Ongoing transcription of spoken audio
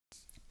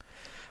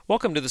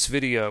Welcome to this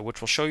video,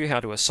 which will show you how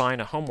to assign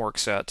a homework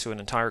set to an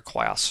entire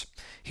class.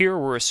 Here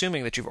we're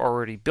assuming that you've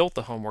already built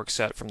the homework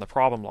set from the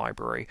problem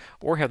library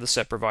or have the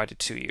set provided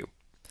to you.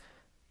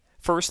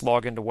 First,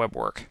 log into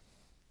WeBWorK.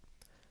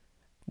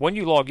 When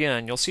you log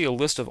in, you'll see a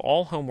list of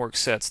all homework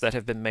sets that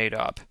have been made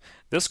up.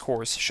 This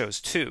course shows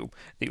two,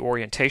 the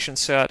orientation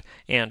set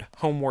and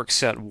homework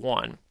set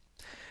 1.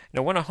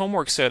 Now, when a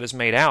homework set is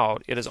made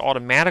out, it is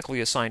automatically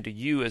assigned to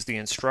you as the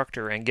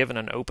instructor and given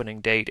an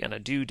opening date and a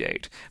due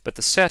date, but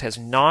the set has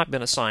not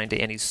been assigned to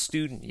any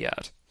student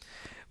yet.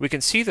 We can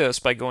see this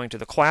by going to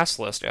the class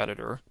list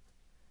editor,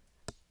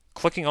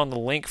 clicking on the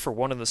link for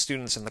one of the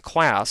students in the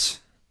class,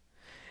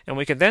 and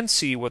we can then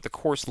see what the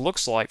course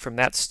looks like from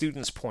that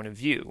student's point of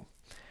view.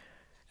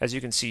 As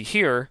you can see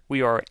here,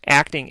 we are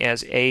acting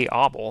as A.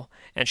 Abel,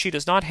 and she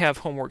does not have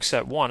homework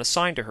set 1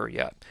 assigned to her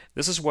yet.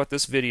 This is what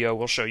this video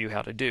will show you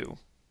how to do.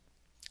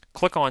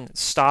 Click on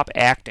Stop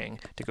Acting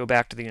to go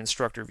back to the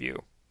instructor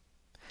view.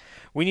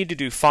 We need to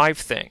do 5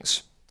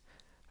 things.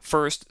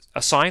 First,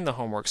 assign the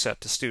homework set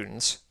to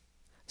students.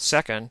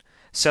 Second,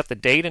 set the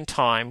date and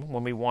time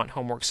when we want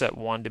homework set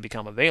 1 to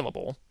become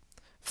available.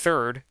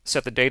 Third,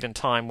 set the date and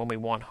time when we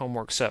want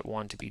homework set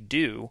 1 to be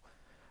due.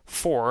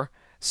 4,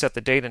 set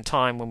the date and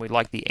time when we'd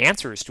like the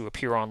answers to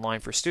appear online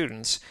for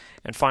students.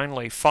 And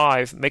finally,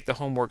 5, make the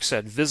homework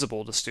set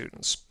visible to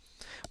students.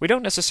 We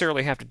don't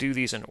necessarily have to do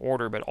these in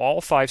order, but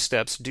all 5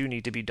 steps do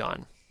need to be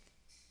done.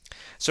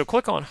 So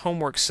click on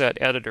Homework Set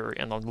Editor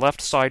in the left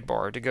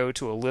sidebar to go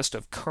to a list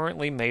of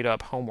currently made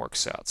up homework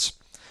sets.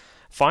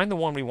 Find the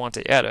one we want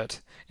to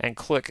edit and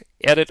click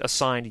Edit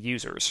Assigned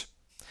Users.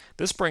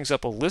 This brings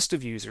up a list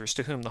of users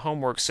to whom the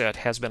homework set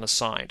has been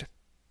assigned.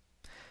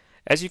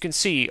 As you can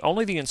see,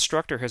 only the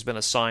instructor has been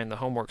assigned the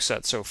homework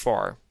set so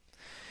far.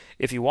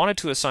 If you wanted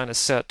to assign a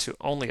set to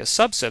only a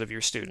subset of your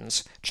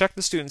students, check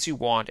the students you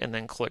want and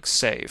then click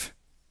Save.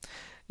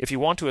 If you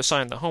want to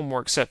assign the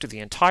homework set to the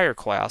entire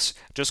class,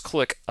 just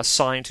click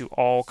Assign to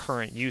All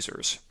Current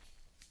Users.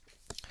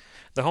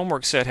 The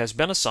homework set has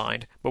been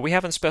assigned, but we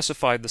haven't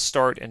specified the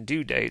start and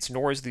due dates,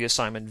 nor is the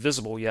assignment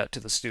visible yet to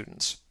the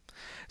students.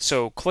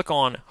 So click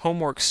on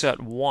Homework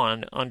Set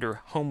 1 under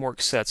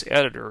Homework Sets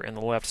Editor in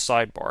the left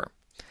sidebar.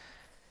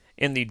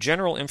 In the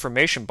general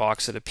information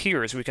box that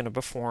appears, we can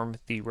perform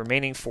the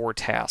remaining 4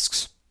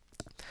 tasks.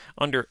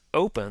 Under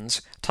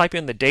Opens, type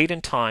in the date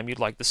and time you'd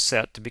like the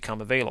set to become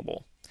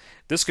available.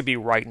 This could be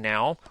right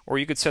now, or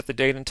you could set the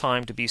date and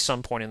time to be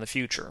some point in the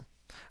future.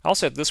 I'll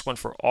set this one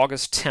for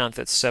August 10th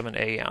at 7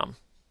 a.m.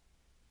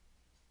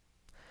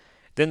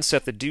 Then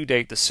set the due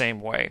date the same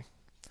way.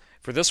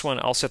 For this one,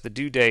 I'll set the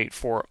due date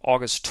for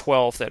August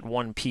 12th at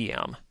 1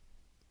 p.m.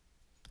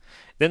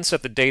 Then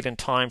set the date and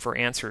time for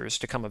answers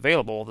to come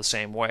available the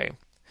same way.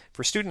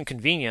 For student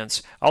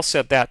convenience, I'll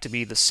set that to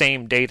be the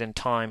same date and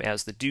time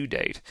as the due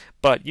date,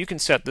 but you can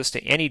set this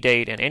to any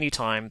date and any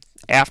time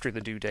after the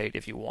due date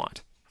if you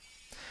want.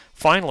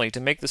 Finally, to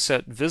make the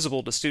set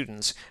visible to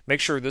students, make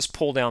sure this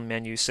pull-down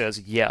menu says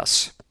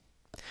Yes.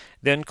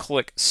 Then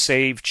click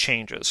Save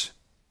Changes.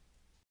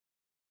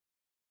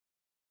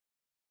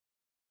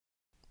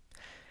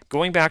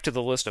 Going back to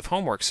the list of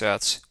homework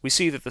sets, we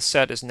see that the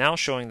set is now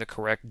showing the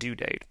correct due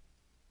date.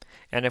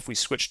 And if we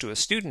switch to a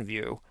student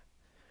view,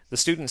 the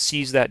student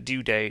sees that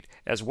due date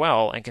as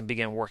well and can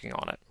begin working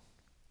on it.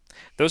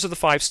 Those are the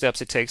 5 steps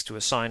it takes to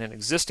assign an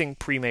existing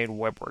pre-made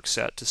WeBWorK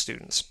set to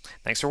students.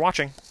 Thanks for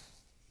watching.